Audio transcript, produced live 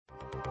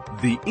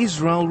The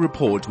Israel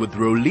Report with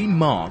Rolene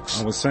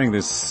Marks. I was saying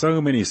there's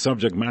so many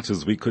subject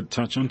matters we could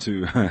touch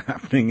onto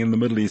happening in the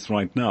Middle East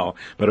right now,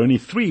 but only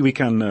three we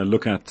can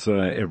look at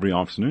every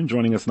afternoon.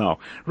 Joining us now,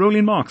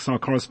 Rolene Marks, our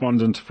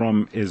correspondent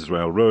from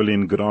Israel.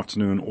 Rolene, good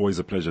afternoon. Always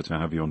a pleasure to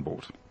have you on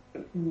board.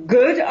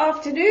 Good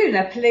afternoon.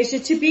 A pleasure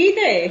to be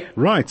there.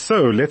 Right,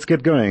 so let's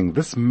get going.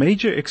 This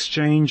major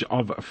exchange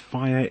of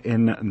fire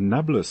in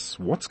Nablus.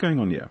 What's going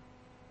on here?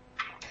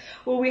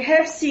 Well, we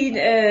have seen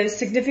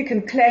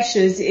significant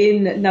clashes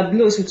in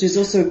Nablus, which is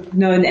also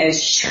known as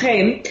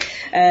Shechem,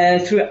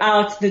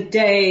 throughout the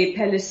day.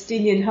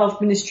 Palestinian Health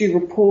Ministry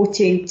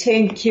reporting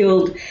 10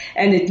 killed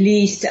and at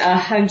least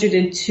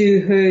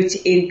 102 hurt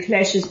in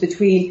clashes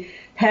between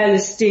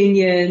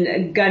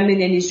Palestinian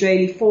gunmen and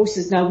Israeli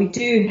forces. Now, we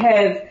do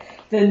have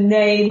the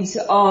names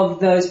of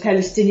those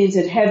Palestinians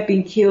that have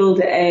been killed,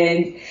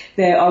 and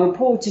they are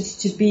reported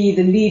to be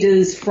the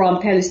leaders from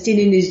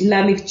Palestinian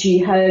Islamic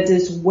Jihad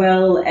as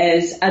well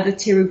as other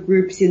terror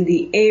groups in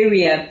the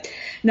area.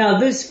 Now,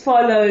 this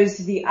follows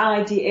the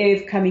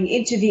IDF coming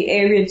into the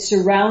area and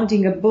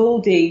surrounding a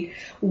building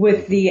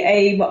with the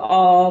aim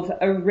of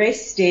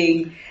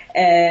arresting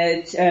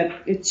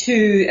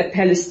two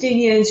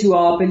Palestinians who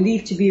are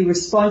believed to be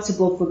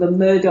responsible for the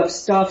murder of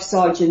Staff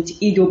Sergeant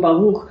Ido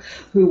Baruch,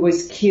 who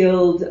was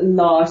killed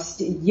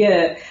last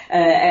year,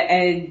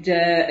 and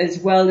as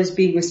well as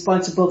being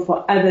responsible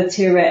for other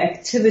terror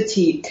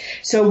activity.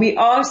 So we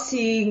are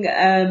seeing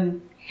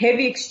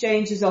heavy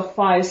exchanges of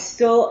fire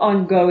still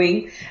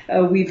ongoing.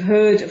 We've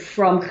heard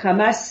from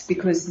Hamas,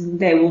 because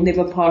they will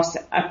never pass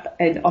up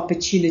an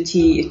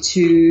opportunity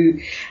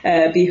to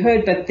be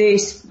heard, but their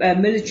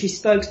military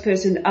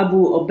spokesperson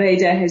Abu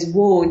Obaida has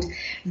warned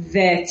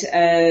that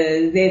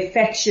their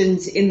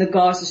factions in the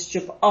Gaza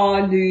Strip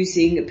are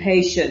losing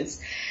patience.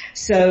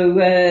 So,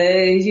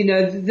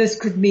 this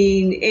could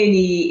mean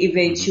any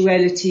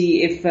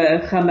eventuality if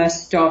Hamas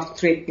start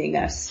threatening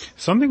us.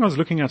 Something I was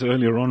looking at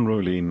earlier on,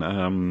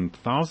 Rolene,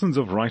 thousands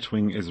of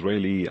right-wing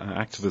Israeli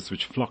activists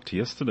which flocked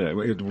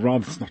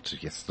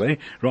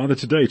rather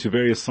today to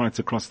various sites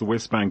across the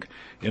West Bank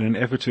in an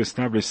effort to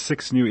establish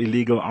 6 new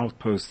illegal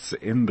outposts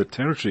in the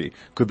territory.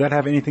 Could that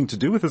have anything to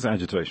do with this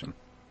agitation?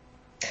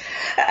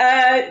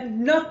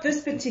 Not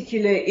this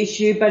particular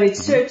issue, but it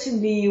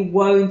certainly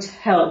won't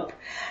help.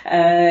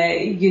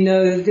 The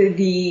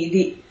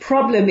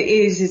problem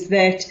is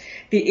that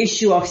the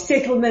issue of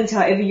settlement,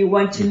 however you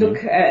want to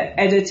look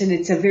at it, and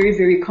it's a very,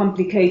 very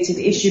complicated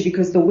issue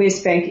because the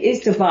West Bank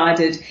is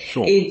divided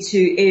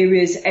into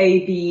areas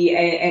A, B,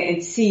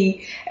 and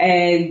C,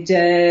 and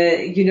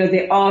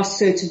there are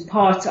certain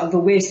parts of the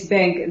West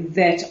Bank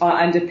that are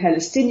under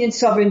Palestinian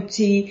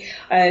sovereignty,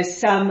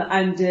 some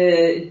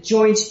under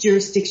joint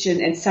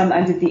jurisdiction, and some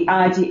under the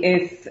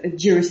IDF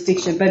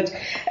jurisdiction. But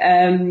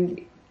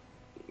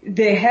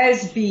there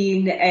has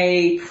been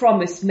a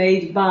promise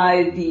made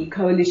by the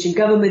coalition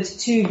government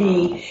to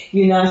the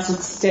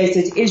United States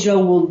that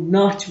Israel will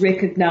not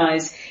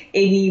recognize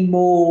any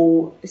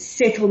more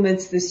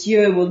settlements this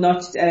year, will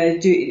not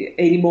do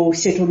any more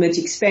settlement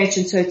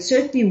expansion. So it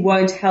certainly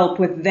won't help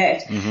with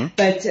that.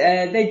 But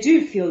they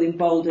do feel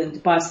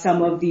emboldened by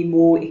some of the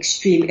more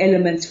extreme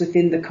elements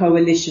within the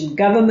coalition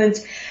government.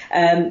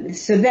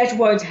 So that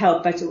won't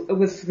help. But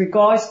with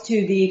regards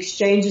to the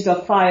exchanges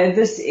of fire,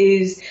 this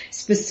is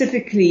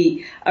specifically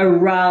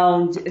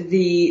around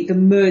the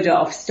murder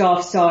of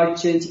Staff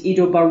Sergeant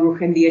Ido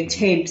Baruch and the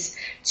attempts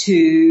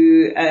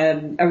to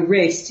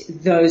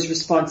arrest those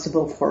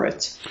responsible for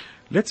it.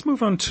 Let's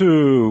move on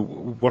to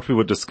what we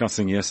were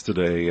discussing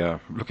yesterday.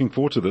 Looking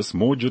forward to this,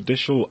 more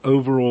judicial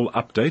overall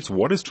updates.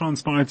 What has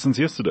transpired since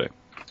yesterday?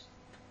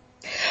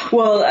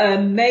 Well, a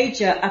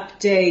major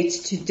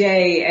update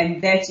today,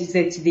 and that is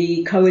that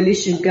the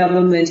coalition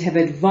government have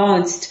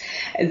advanced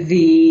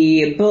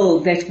the bill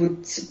that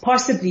would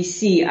possibly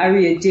see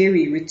Aryeh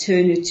Deri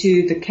return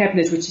to the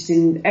cabinet, which is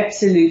in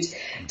absolute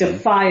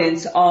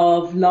defiance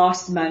of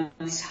last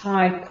month's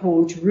High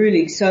Court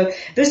ruling. So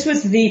this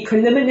was the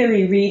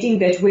preliminary reading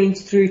that went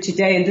through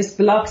today, and this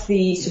blocks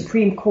the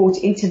Supreme Court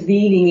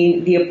intervening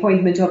in the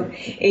appointment of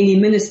any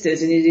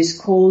ministers, and it is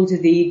called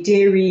the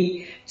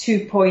Deri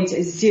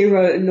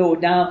 2.0 law.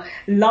 Now,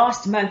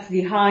 last month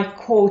the High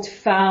Court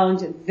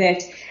found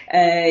that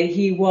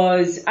he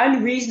was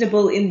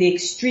unreasonable in the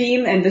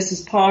extreme, and this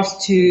is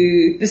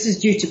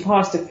due to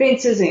past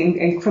offences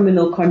and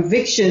criminal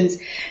convictions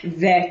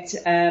that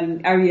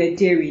Aryeh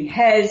Deri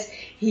has.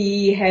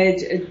 He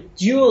had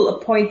dual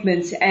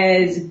appointments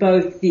as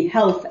both the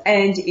Health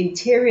and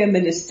Interior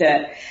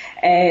Minister,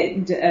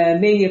 and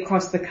many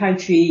across the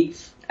country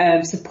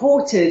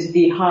supported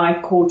the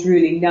High Court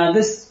ruling. Now,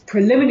 this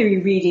preliminary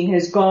reading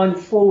has gone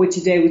forward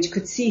today, which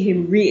could see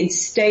him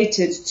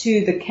reinstated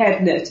to the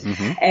cabinet.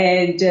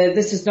 And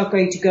this is not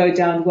going to go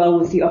down well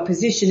with the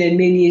opposition and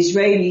many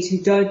Israelis who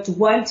don't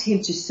want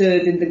him to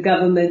serve in the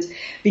government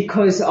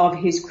because of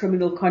his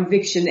criminal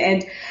conviction.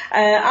 And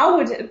I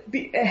would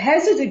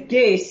hazard a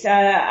guess.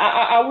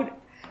 I would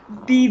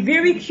be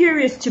very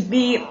curious to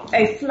be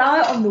a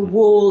fly on the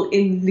wall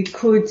in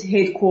Likud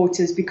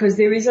headquarters, because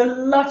there is a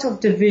lot of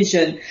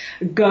division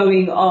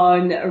going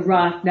on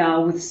right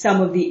now with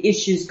some of the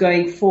issues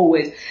going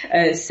forward.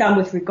 Some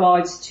with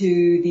regards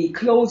to the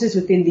clauses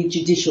within the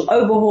judicial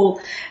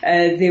overhaul.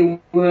 There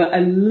were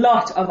a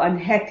lot of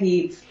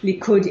unhappy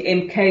Likud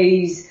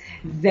MKs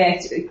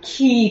that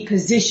key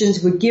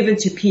positions were given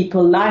to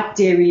people like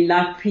Derry,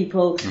 like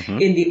people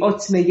in the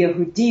Otzma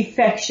Yehudi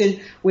faction,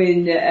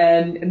 when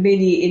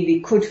many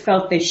in Likud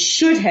felt they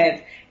should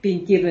have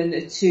been given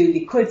to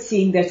Likud,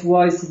 seeing that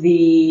was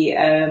the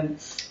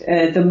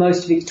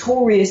most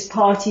victorious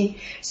party.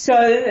 So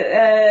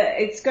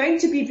it's going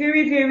to be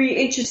very,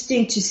 very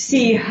interesting to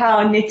see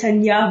how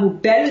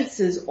Netanyahu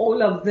balances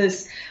all of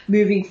this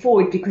moving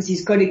forward, because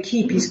he's got to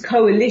keep his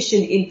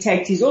coalition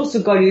intact. He's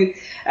also got to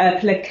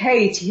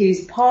placate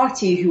his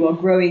party, who are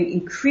growing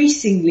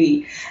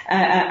increasingly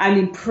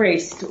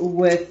unimpressed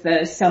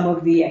with some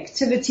of the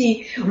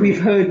activity. We've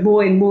heard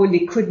more and more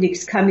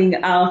Likudniks coming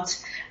out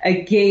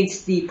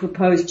against the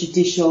proposed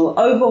judicial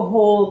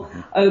overhaul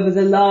over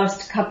the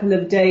last couple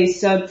of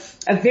days. So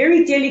a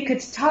very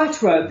delicate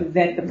tightrope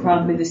that the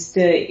Prime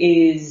Minister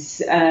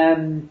is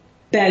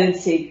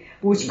balancing,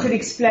 which could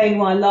explain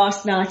why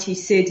last night he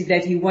said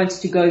that he wants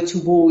to go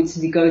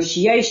towards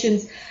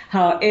negotiations.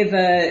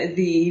 However,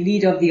 the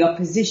leader of the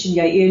opposition,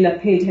 Yair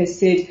Lapid, has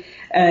said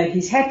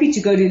he's happy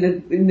to go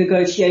to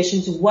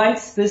negotiations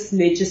once this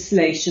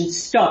legislation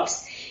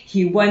stops.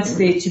 He wants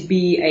there to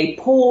be a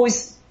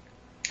pause.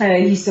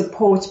 He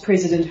supports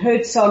President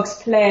Herzog's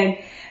plan,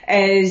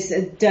 as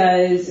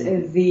does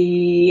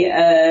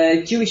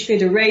the Jewish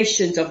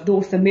Federations of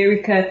North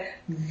America.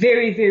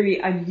 Very, very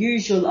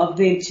unusual of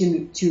them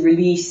to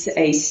release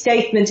a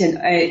statement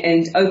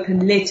and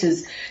open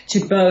letters to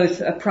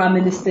both Prime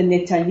Minister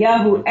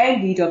Netanyahu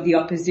and leader of the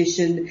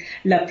opposition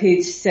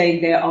Lapid,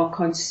 saying they are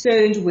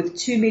concerned with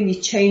too many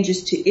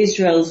changes to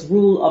Israel's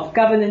rule of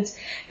governance.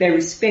 They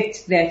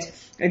respect that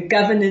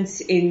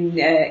governance in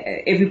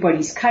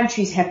everybody's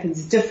countries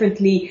happens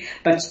differently,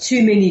 but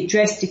too many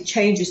drastic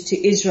changes to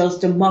Israel's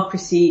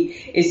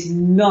democracy is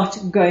not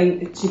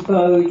going to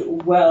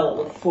bode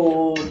well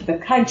for the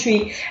country,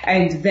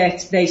 and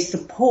that they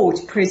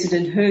support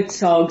President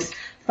Herzog's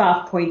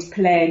 5-point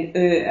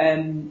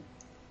plan,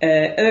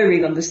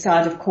 erring on the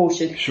side of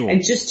caution. Sure.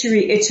 And just to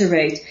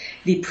reiterate,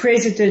 the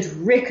president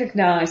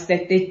recognized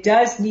that there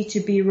does need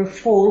to be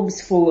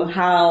reforms for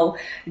how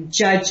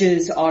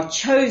judges are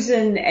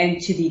chosen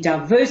and to the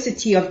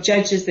diversity of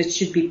judges that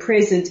should be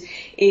present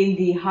in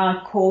the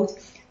High Court.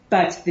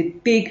 But the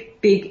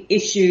big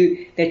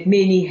issue that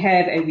many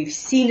have, and we've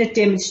seen it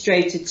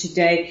demonstrated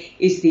today,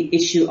 is the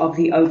issue of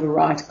the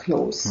override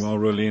clause. Well,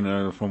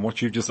 Rolene, from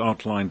what you've just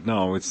outlined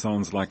now, it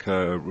sounds like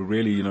a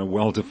really,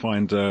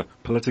 well-defined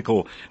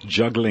political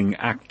juggling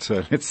act.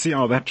 Let's see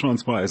how that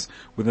transpires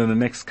within the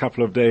next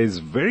couple of days.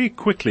 Very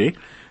quickly,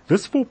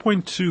 this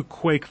 4.2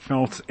 quake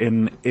felt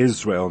in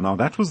Israel. Now,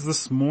 that was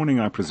this morning,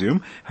 I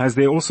presume. Has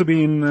there also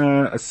been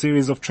a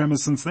series of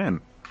tremors since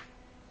then?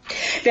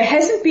 There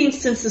hasn't been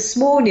since this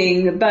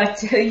morning,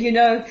 but,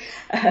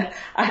 I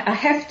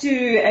have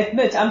to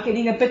admit I'm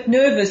getting a bit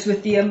nervous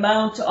with the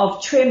amount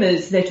of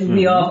tremors that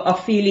we are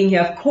feeling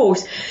here. Of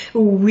course,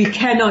 we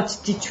cannot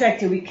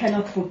detract, we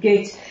cannot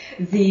forget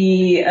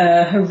the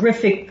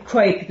horrific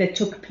quake that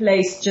took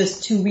place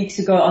just 2 weeks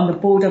ago on the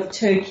border of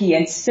Turkey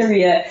and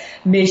Syria,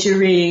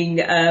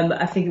 measuring,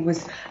 I think it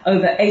was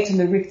over 8 on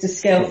the Richter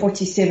scale,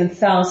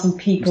 47,000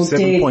 people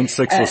dead.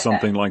 7.6 or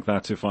something like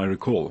that, if I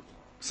recall.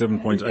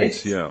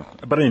 7.8, yeah.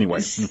 But anyway.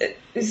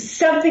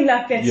 Something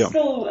like that, yeah.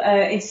 Still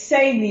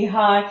insanely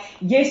high.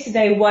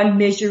 Yesterday, one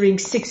measuring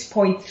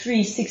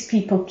 6.3, 6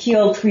 people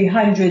killed,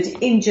 300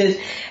 injured,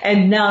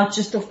 and now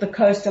just off the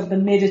coast of the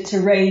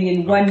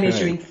Mediterranean, one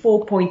measuring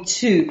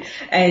 4.2.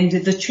 And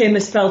the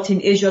tremors felt in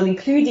Israel,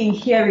 including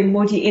here in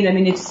Modi'in. I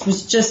mean, it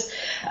was just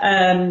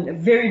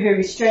very,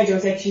 very strange. I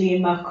was actually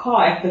in my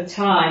car at the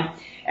time,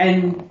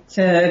 and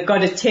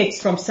got a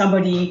text from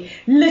somebody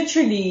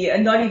literally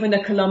not even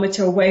a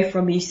kilometer away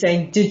from me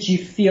saying, did you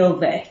feel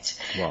that?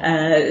 Wow.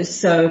 A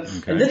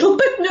little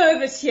bit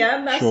nervous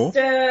here,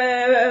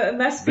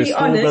 must be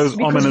honest, those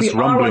because ominous we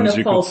are on rumblings,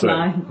 a fault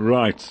line.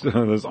 Right,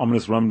 those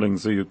ominous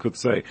rumblings, you could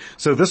say.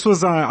 So this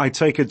was, I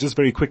take it just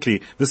very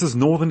quickly, this is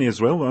northern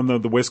Israel, on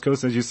the west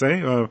coast, as you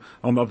say,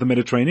 on the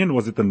Mediterranean.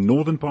 Was it the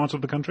northern part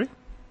of the country?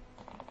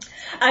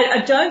 I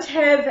don't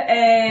have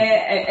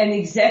an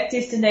exact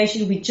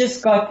destination. We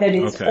just got that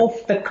it's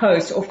off the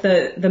coast, off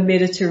the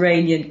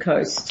Mediterranean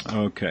coast.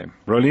 Okay.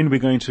 Rolene, we're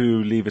going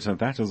to leave it at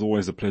that. As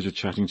always, a pleasure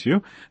chatting to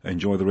you.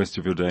 Enjoy the rest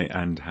of your day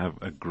and have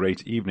a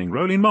great evening.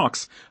 Rolene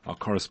Marks, our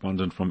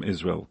correspondent from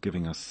Israel,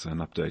 giving us an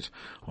update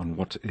on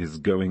what is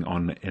going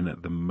on in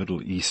the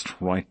Middle East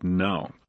right now.